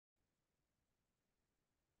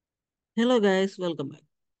Hello guys, welcome back.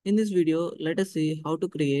 In this video, let us see how to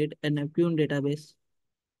create a Neptune database.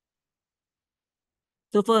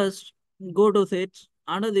 So first, go to search.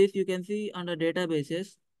 Under this, you can see under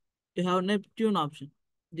databases, you have Neptune option.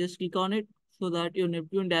 Just click on it so that your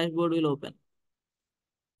Neptune dashboard will open.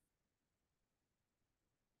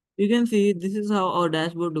 You can see this is how our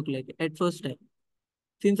dashboard look like at first time.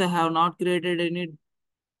 Since I have not created any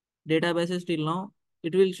databases till now,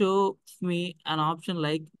 it will show me an option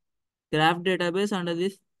like graph database under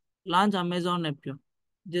this launch Amazon Neptune.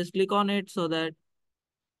 Just click on it so that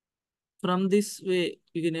from this way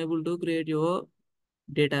you can able to create your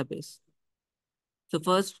database. So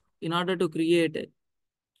first, in order to create it,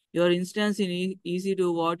 your instance in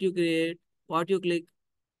EC2, what you create, what you click,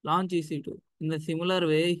 launch EC2. In the similar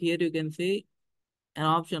way, here you can see an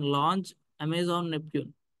option launch Amazon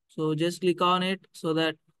Neptune. So just click on it so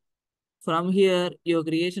that from here your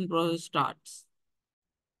creation process starts.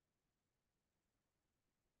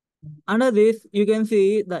 Under this, you can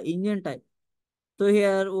see the engine type. So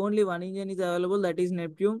here only one engine is available, that is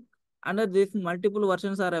Neptune. Under this, multiple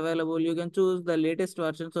versions are available. You can choose the latest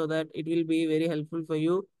version so that it will be very helpful for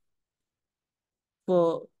you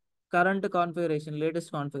for current configuration,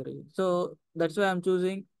 latest configuration. So that's why I'm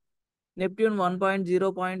choosing Neptune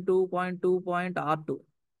 1.0.2.2.R2.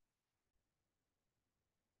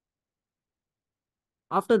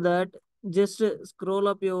 After that, just scroll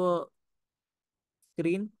up your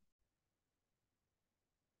screen.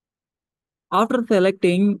 After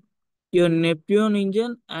selecting your Neptune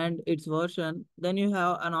engine and its version, then you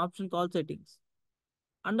have an option called settings.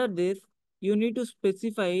 Under this, you need to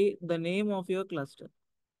specify the name of your cluster.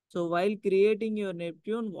 So while creating your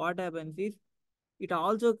Neptune, what happens is it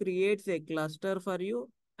also creates a cluster for you,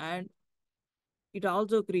 and it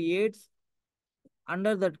also creates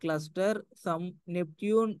under that cluster some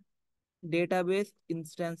Neptune database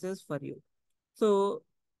instances for you. So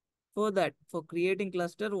for that, for creating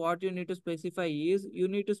cluster, what you need to specify is you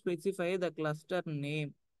need to specify the cluster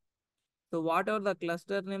name. So whatever the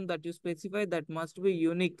cluster name that you specify, that must be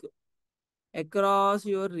unique across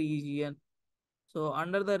your region. So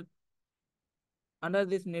under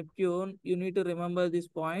this Neptune, you need to remember this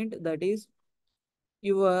point, that is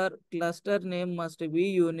your cluster name must be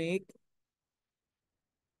unique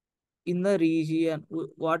in the region.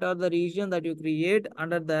 What are the region that you create,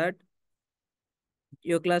 under that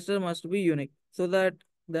your cluster must be unique, so that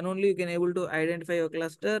then only you can able to identify your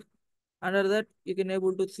cluster. Under that, you can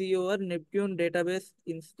able to see your Neptune database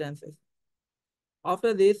instances.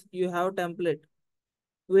 After this, you have template.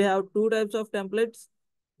 We have two types of templates.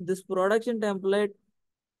 This production template,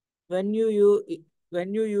 when you use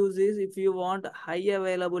this, if you want high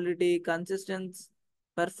availability, consistent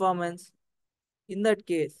performance, in that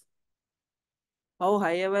case, how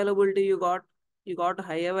high availability you got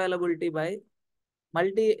high availability by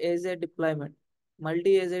multi-AZ deployment.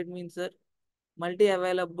 Multi-AZ means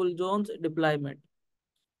multi-available zones deployment.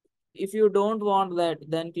 If you don't want that,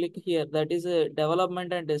 then click here. That is a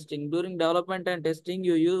development and testing. During development and testing,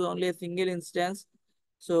 you use only a single instance.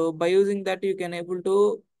 So by using that, you can able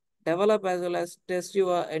to develop as well as test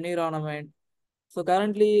your environment. So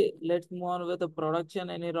currently, let's move on with the production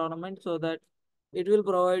environment so that it will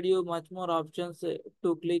provide you much more options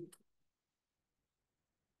to click,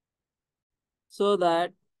 so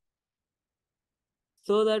that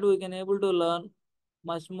we can able to learn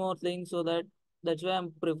much more things. So that's why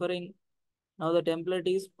I'm preferring now the template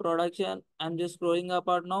is production. I'm just scrolling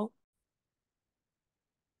apart now.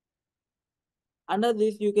 Under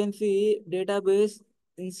this, you can see database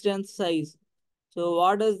instance size. So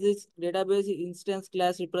what does this database instance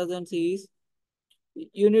class represents is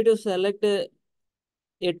you need to select a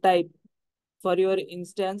type for your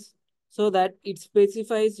instance so that it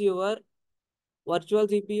specifies your virtual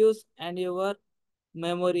CPUs and your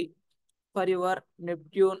memory for your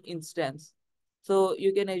Neptune instance. So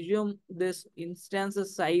you can assume this instance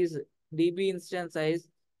size, DB instance size,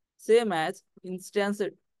 same as instance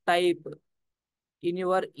type in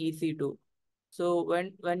your EC2. So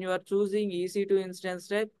when you are choosing EC2 instance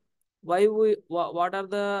type, what are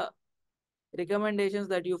the recommendations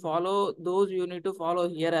that you follow? Those you need to follow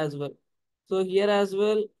here as well. So here as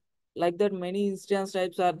well, like that, many instance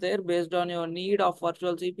types are there based on your need of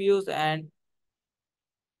virtual CPUs and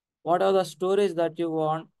what are the storage that you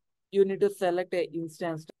want. You need to select a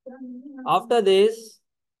instance. After this,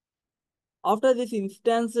 after this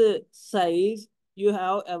instance size, you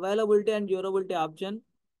have availability and durability option.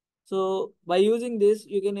 So by using this,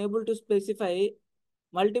 you can able to specify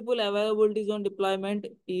multiple availability zone deployment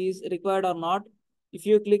is required or not. If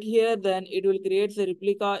you click here, then it will create a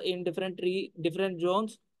replica in different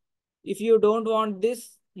zones. If you don't want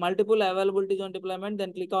this, multiple availability zone deployment,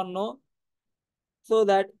 then click on no, so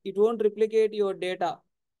that it won't replicate your data.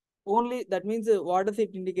 Only that means what does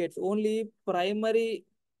it indicates? Only primary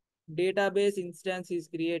database instance is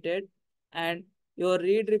created and your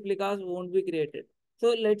read replicas won't be created.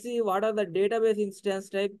 So let's see what are the database instance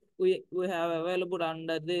type we have available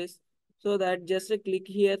under this. So that just click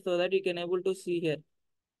here so that you can able to see here.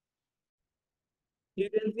 You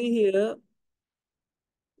can see here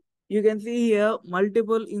You can see here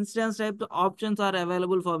multiple instance type options are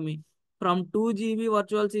available for me. From 2 GB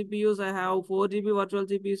virtual CPUs, I have 4 GB virtual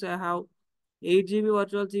CPUs, I have 8 GB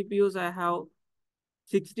virtual CPUs, I have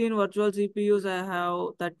 16 virtual CPUs, I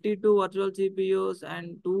have 32 virtual CPUs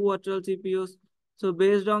and 2 virtual CPUs. So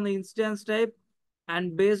based on the instance type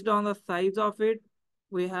and based on the size of it,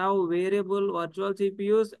 we have variable virtual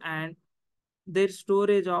CPUs and their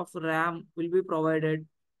storage of RAM will be provided.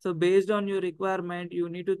 So based on your requirement, you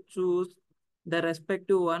need to choose the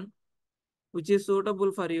respective one which is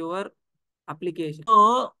suitable for your application.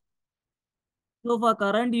 So for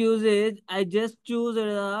current usage, I just choose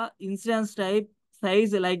the instance type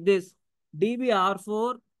size like this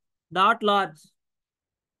DBR4 dot large.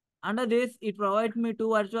 Under this, it provides me two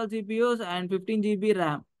virtual CPUs and 15 GB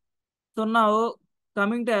RAM. So now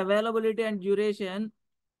coming to availability and duration.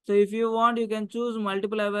 So if you want, you can choose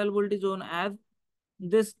multiple availability zone as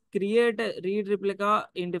this create a read replica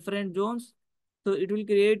in different zones. So it will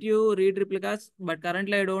create you read replicas, but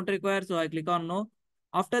currently I don't require, so I click on no.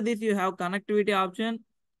 After this, you have connectivity option.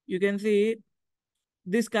 You can see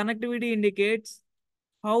this connectivity indicates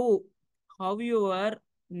how how your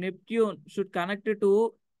Neptune should connect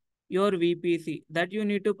to your VPC that you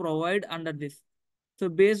need to provide under this. So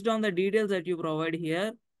based on the details that you provide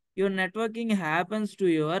here, your networking happens to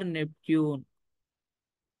your Neptune.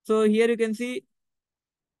 So here you can see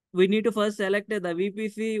we need to first select the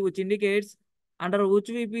VPC, which indicates under which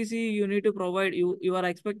VPC you need to provide, you are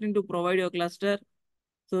expecting to provide your cluster.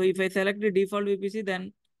 So if I select the default VPC,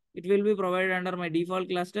 then it will be provided under my default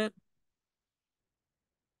cluster.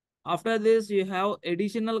 After this, you have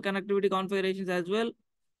additional connectivity configurations as well.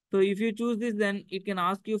 So if you choose this, then it can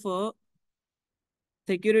ask you for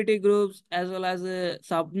security groups as well as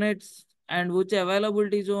subnets and which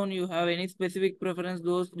availability zone you have any specific preference,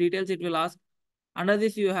 those details it will ask. Under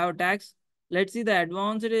this, you have tags. Let's see the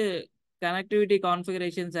advanced connectivity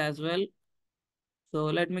configurations as well. So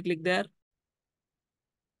let me click there.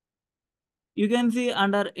 You can see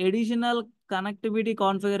under additional connectivity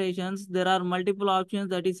configurations, there are multiple options,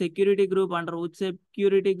 that is security group. Under which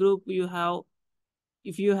security group you have,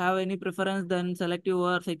 if you have any preference, then select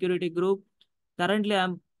your security group. Currently,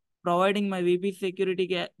 I'm providing my VP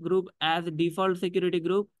security group as default security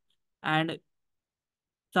group and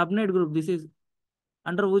subnet group. This is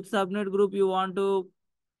under which subnet group you want to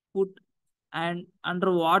put and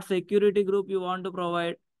under what security group you want to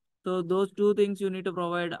provide. So those two things you need to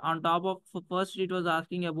provide. On top of first, it was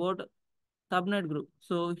asking about subnet group.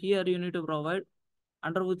 So here you need to provide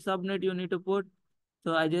under which subnet you need to put.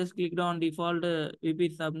 So I just clicked on default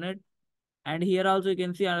VP subnet. And here also you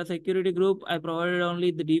can see under security group, I provided only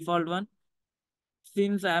the default one.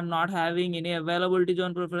 Since I am not having any availability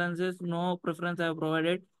zone preferences, no preference I have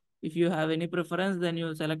provided. If you have any preference, then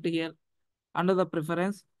you select here under the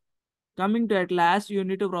preference. Coming to at last, you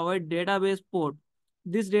need to provide database port.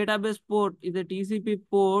 This database port is a TCP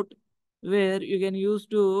port where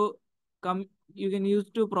come you can use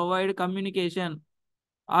to provide communication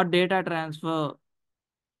or data transfer.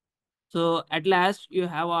 So at last, you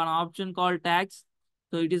have an option called tags.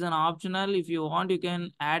 So it is an optional. If you want, you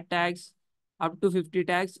can add tags up to 50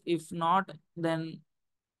 tags. If not, then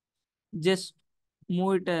just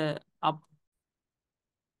move it up.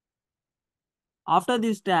 After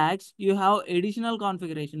these tags, you have additional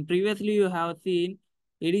configuration. Previously, you have seen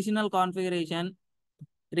additional configuration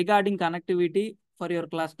regarding connectivity for your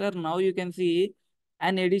cluster. Now you can see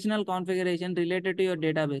an additional configuration related to your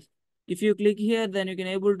database. If you click here, then you can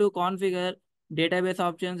able to configure database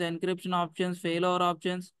options, encryption options, failover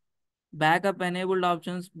options, backup enabled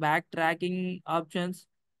options, backtracking options,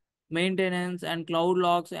 maintenance and cloud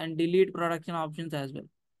logs and delete production options as well.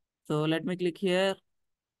 So let me click here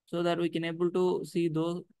so that we can able to see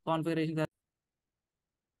those configurations.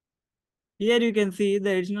 Here you can see the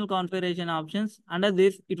additional configuration options. Under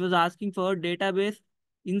this, it was asking for database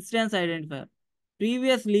instance identifier.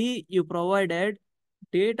 Previously, you provided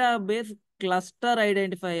database cluster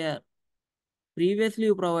identifier. Previously,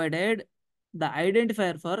 you provided the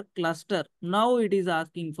identifier for cluster. Now it is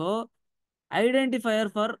asking for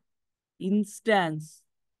identifier for instance.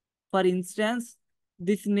 For instance,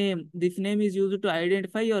 this name is used to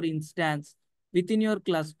identify your instance within your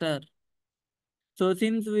cluster. So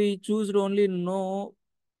since we choose only no,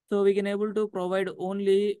 so we can able to provide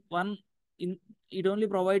only one in it only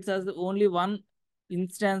provides us only one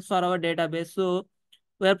instance for our database. So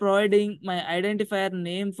we are providing my identifier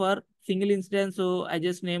name for single instance. So I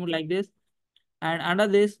just name it like this. And under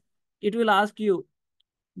this, it will ask you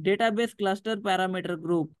database cluster parameter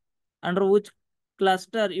group, under which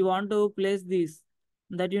cluster you want to place this,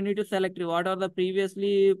 that you need to select what are the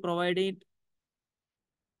previously provided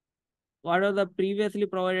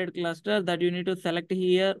cluster that you need to select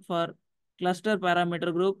here for cluster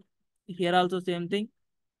parameter group. Here also same thing.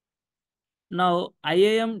 Now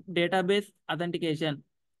IAM database authentication.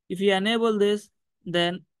 If you enable this,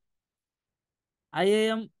 then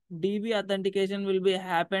IAM DB authentication will be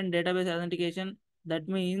happen database authentication. That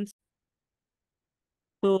means,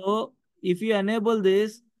 so if you enable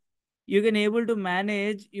this, you can able to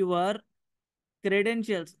manage your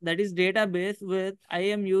credentials, that is database with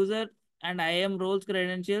IAM user and IAM roles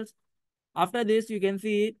credentials. After this, you can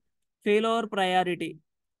see failover priority.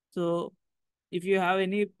 So if you have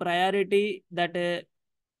any priority that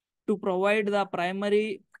to provide the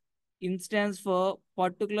primary instance for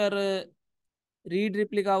particular read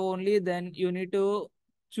replica only, then you need to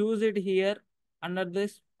choose it here under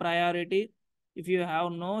this priority. If you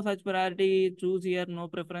have no such priority, choose here no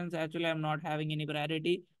preference. Actually, I'm not having any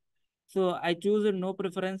priority. So I choose a no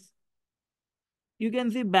preference. You can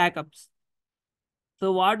see backups.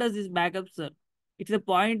 So what does this backup serve? It's a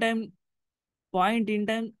point in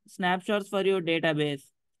time snapshots for your database.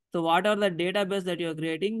 So what are the database that you're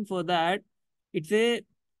creating? For that, it's a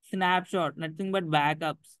snapshot, nothing but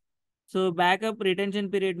backups. So backup retention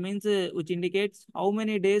period means which indicates how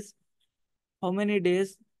many days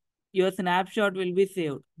your snapshot will be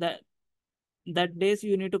saved. That days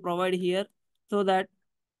you need to provide here, so that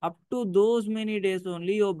up to those many days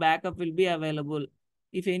only your backup will be available.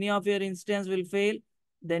 If any of your instance will fail,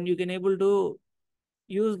 then you can able to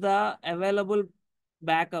use the available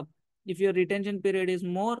backup. If your retention period is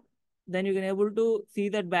more, then you can able to see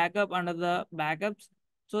that backup under the backups,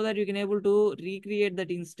 so that you can able to recreate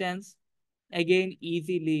that instance again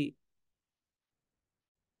easily.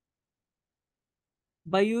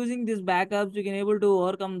 By using these backups, you can able to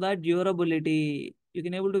overcome the durability. You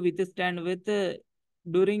can able to withstand with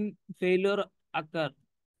during failure occur.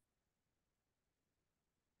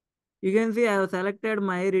 You can see I have selected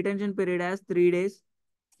my retention period as 3 days.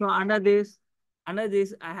 So under this,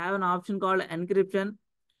 I have an option called encryption.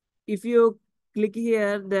 If you click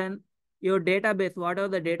here, then your database, whatever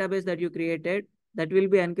the database that you created, that will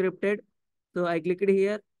be encrypted. So I clicked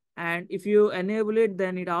here, and if you enable it,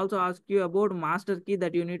 then it also asks you about master key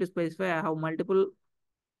that you need to specify. I have multiple.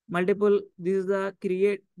 This is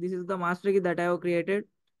the master key that I have created.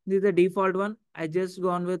 This is the default one. I just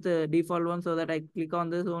gone with the default one, so that I click on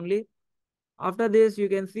this only. After this, you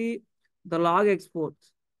can see the log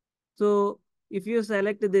exports. So if you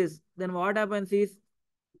select this, then what happens is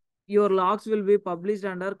your logs will be published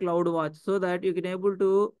under CloudWatch, so that you can able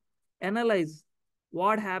to analyze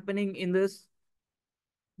what happening in this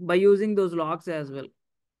by using those logs as well.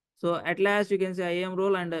 So at last, you can say IAM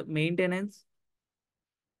role and maintenance.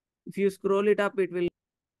 If you scroll it up, it will.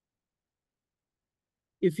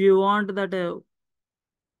 If you want that,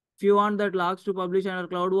 if you want that logs to publish under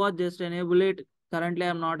CloudWatch, just enable it. Currently,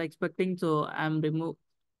 I'm not expecting, so I'm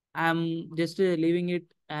just leaving it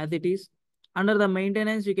as it is. Under the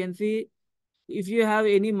maintenance, you can see if you have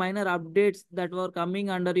any minor updates that were coming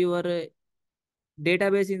under your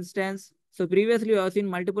database instance. So previously, you have seen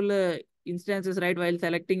multiple instances, right? While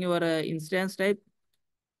selecting your instance type.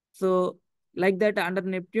 So like that under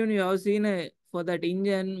Neptune, you have seen for that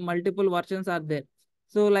engine, multiple versions are there.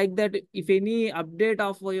 So like that, if any update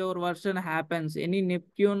of your version happens, any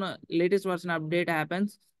Neptune latest version update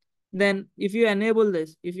happens, then if you enable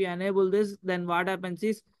this, then what happens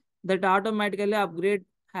is that automatically upgrade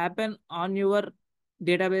happen on your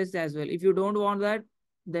database as well. If you don't want that,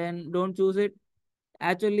 then don't choose it.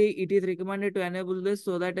 Actually, it is recommended to enable this,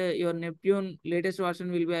 so that your Neptune latest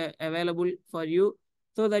version will be available for you,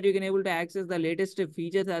 so that you can able to access the latest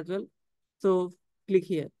features as well. So click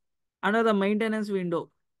here. Under the maintenance window,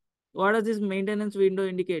 what does this maintenance window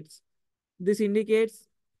indicates? This indicates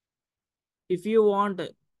if you want,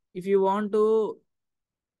 if you want to,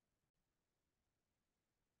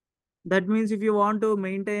 that means if you want to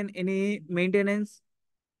maintain any maintenance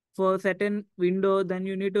for certain window, then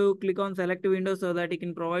you need to click on select window, so that it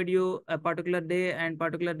can provide you a particular day and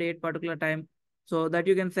particular date, particular time, so that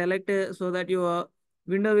you can select so that your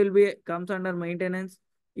window will be comes under maintenance.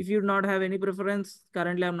 If you not have any preference,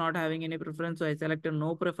 currently I'm not having any preference, so I selected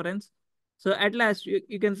no preference. So at last,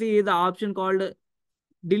 you can see the option called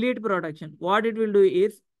delete protection. What it will do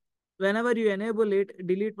is, whenever you enable it,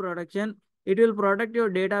 delete protection, it will protect your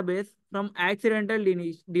database from accidental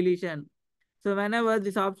deletion. So whenever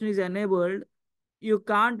this option is enabled, you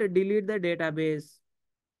can't delete the database.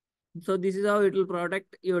 So this is how it will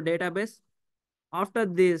protect your database. After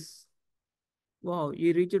this, wow,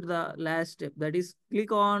 you reached the last step. That is,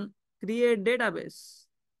 click on create database.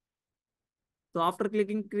 So after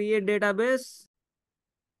clicking create database,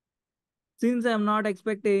 since I'm not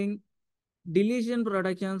expecting deletion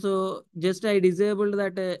protection, so just I disabled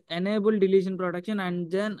that enable deletion protection, and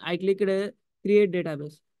then I clicked create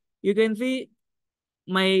database. You can see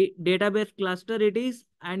my database cluster it is,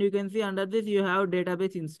 and you can see under this you have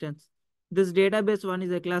database instance. This database one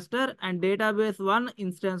is a cluster, and database one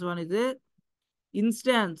instance one is a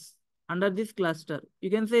instance under this cluster. You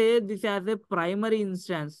can say this as a primary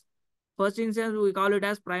instance. First instance we call it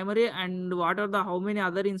as primary, and what are the how many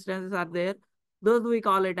other instances are there, those we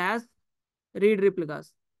call it as read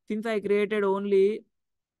replicas. Since I created only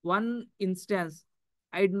one instance,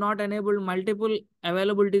 I did not enable multiple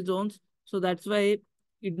availability zones, so that's why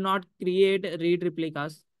it not create read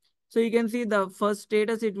replicas. So you can see the first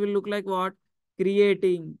status, it will look like what?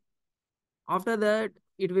 Creating. After that,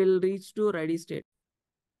 it will reach to ready state.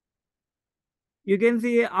 You can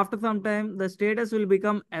see after some time, the status will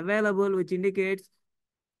become available, which indicates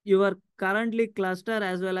your currently cluster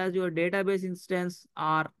as well as your database instance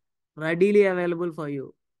are readily available for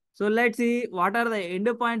you. So let's see what are the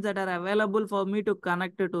endpoints that are available for me to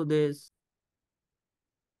connect to this.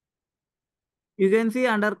 You can see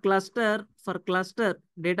under cluster, for cluster,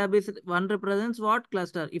 database one represents what?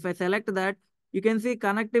 Cluster. If I select that, you can see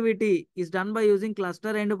connectivity is done by using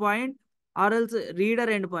cluster endpoint or else reader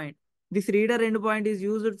endpoint. This reader endpoint is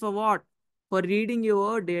used for what? For reading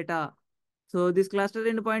your data. So this cluster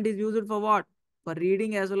endpoint is used for what? For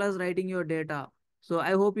reading as well as writing your data. So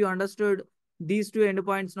I hope you understood these two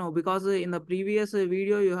endpoints now, because in the previous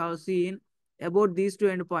video you have seen about these two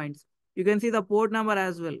endpoints. You can see the port number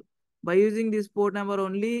as well. By using this port number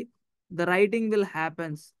only, the writing will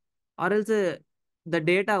happens, or else the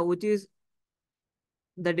data which is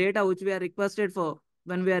the data which we are requested for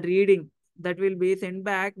when we are reading, that will be sent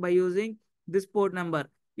back by using this port number.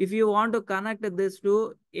 If you want to connect this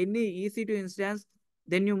to any EC2 instance,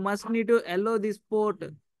 then you must need to allow this port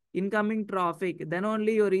incoming traffic. Then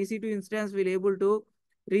only your EC2 instance will able to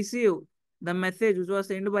receive the message which was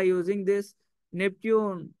sent by using this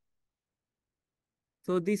Neptune.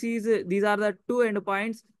 So these are the two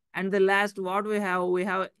endpoints, and the last what we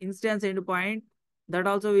have instance endpoint, that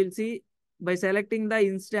also we'll see by selecting the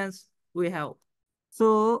instance we have.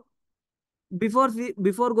 So before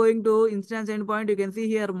going to instance endpoint, you can see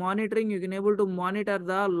here monitoring. You can able to monitor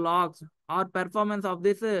the logs or performance of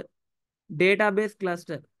this database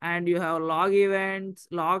cluster, and you have log events,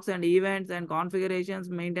 logs and events and configurations,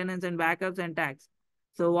 maintenance and backups and tags.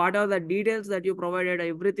 So what are the details that you provided,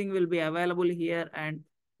 everything will be available here, and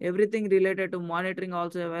everything related to monitoring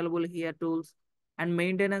also available here, tools and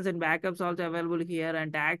maintenance and backups also available here,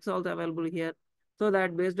 and tags also available here, so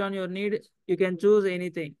that based on your need you can choose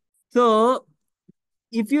anything. So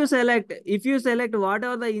if you select what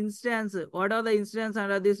are the instance under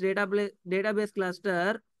this database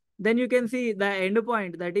cluster, then you can see the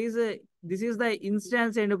endpoint, that is this is the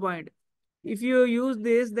instance endpoint. If you use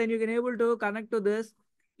this, then you can able to connect to this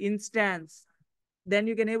instance, then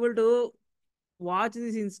you can able to watch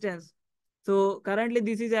this instance. So currently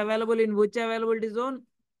this is available in which availability zone?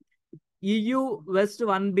 EU West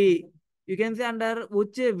 1B. You can say under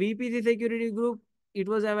which VPC security group it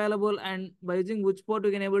was available, and by using which port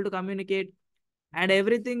we can able to communicate, and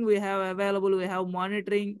everything we have available. We have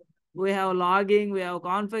monitoring, we have logging, we have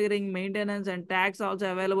configuring, maintenance and tags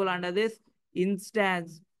also available under this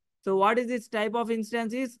instance. So what is this type of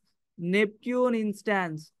instance? Is Neptune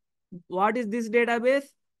instance. What is this database?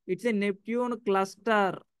 It's a Neptune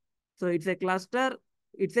cluster. So it's a cluster,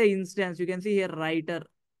 it's a instance. You can see here writer.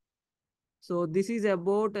 So this is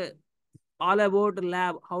about all about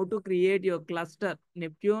lab, how to create your cluster,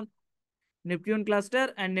 Neptune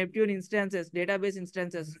cluster and Neptune instances, database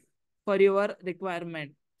instances for your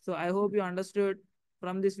requirement. So I hope you understood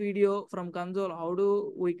from this video, from console, how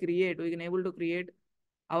do we create, we can able to create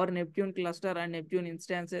our Neptune cluster and Neptune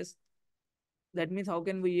instances. That means how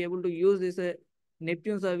can we able to use this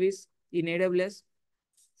Neptune service in AWS.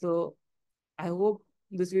 So I hope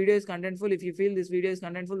this video is contentful. If you feel this video is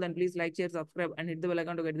contentful, then please like, share, subscribe, and hit the bell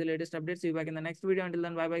icon to get the latest updates. See you back in the next video. Until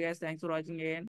then, bye bye guys. Thanks for watching again.